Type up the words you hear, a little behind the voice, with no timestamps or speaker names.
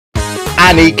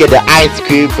I need to get the ice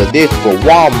cream for this for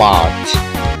Walmart.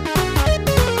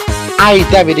 I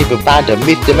definitely found the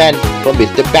Mr. Man from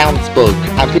Mr. Bounce book.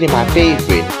 I'm feeling my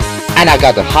favorite. And I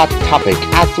got the Hot Topic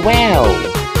as well.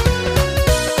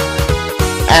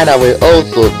 And I will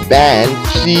also ban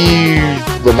cheese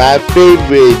for my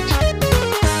favorite.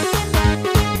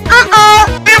 Uh-oh,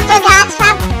 I forgot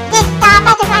some this Star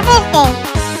Butterfly birthday.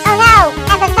 Oh no,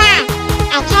 that's a sign.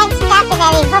 I can't stop it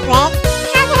in public.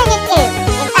 How can I just do?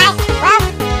 In fact, well,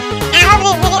 I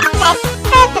was really upset.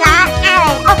 First of all, I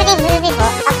was opening movie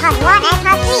book of part 1 and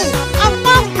part 3. And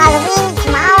then Halloween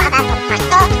tomorrow about the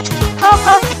pastor.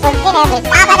 Coco for dinner with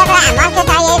Star Butterfly and Monster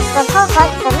Diet for Coco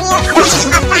for meal of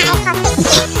 5 and part 6.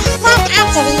 Then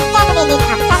actually, definitely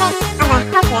part 7 on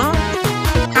the Hopland.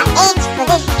 Part 8 for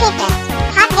this Christmas.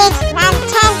 Part 8, round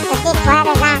 10 for this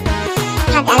Florida round.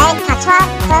 Part 11, part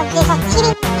 12 for this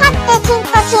Kitty. Part 13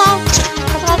 for TN.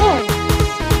 What should I do?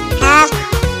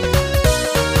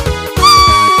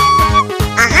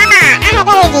 Aha! I have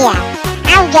an idea.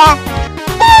 I'll go.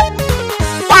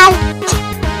 Done.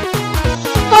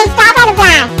 Hey, Star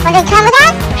Butterfly, will you come with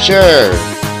us? Sure.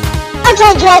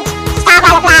 Okay, good. Star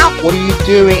Butterfly. What are you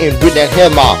doing in Britain here,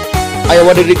 Mom? I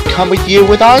wanted to come with you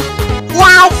with us?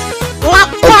 Yes.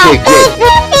 Let's go. Okay,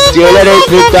 good. See you later,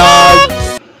 Snoop Dogg.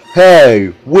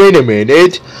 Hey, wait a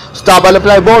minute. Star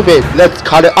Butterfly boyfriend, let's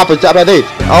cut it opposite of this.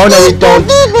 Oh no, we don't.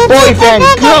 Boyfriend,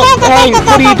 no. Hey,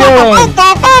 what are you doing?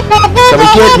 Come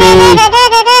and get me.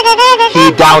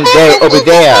 He down there, over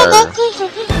there.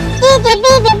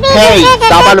 Hey,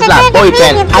 Star Butterfly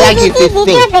boyfriend, I like you to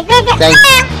sing. Thanks.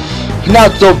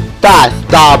 Not so fast,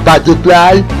 Star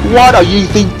Butterfly. What are you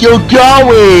think you're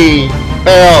going?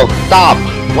 Earl, stop.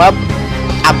 Well,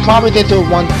 I promised it to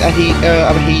once that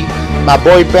my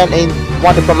boyfriend ain't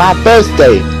wanted for my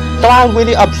birthday. So I'm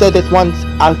really upset this once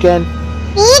again.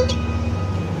 Big?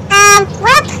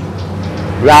 What?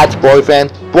 Rat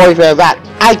boyfriend, rat.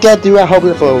 I can do a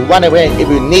hope for run away if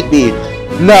you need me.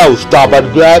 No, Star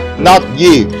Butterfly, not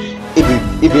you.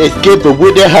 If you escape the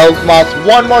Winter Health Mask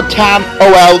one more time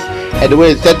or else, and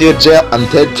we'll send you to jail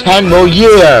until 10 more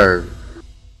years.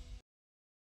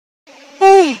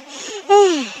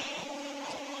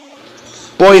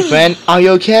 Boyfriend, are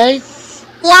you okay?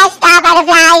 Yes, Star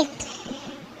Butterfly.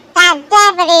 That's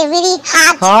definitely really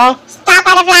hot. Huh? Star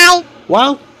Butterfly.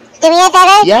 Well? Do me a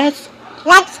favor? Yes?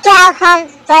 Let's go home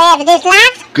forever this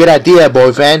lasts. Good idea,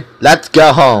 boyfriend. Let's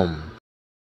go home.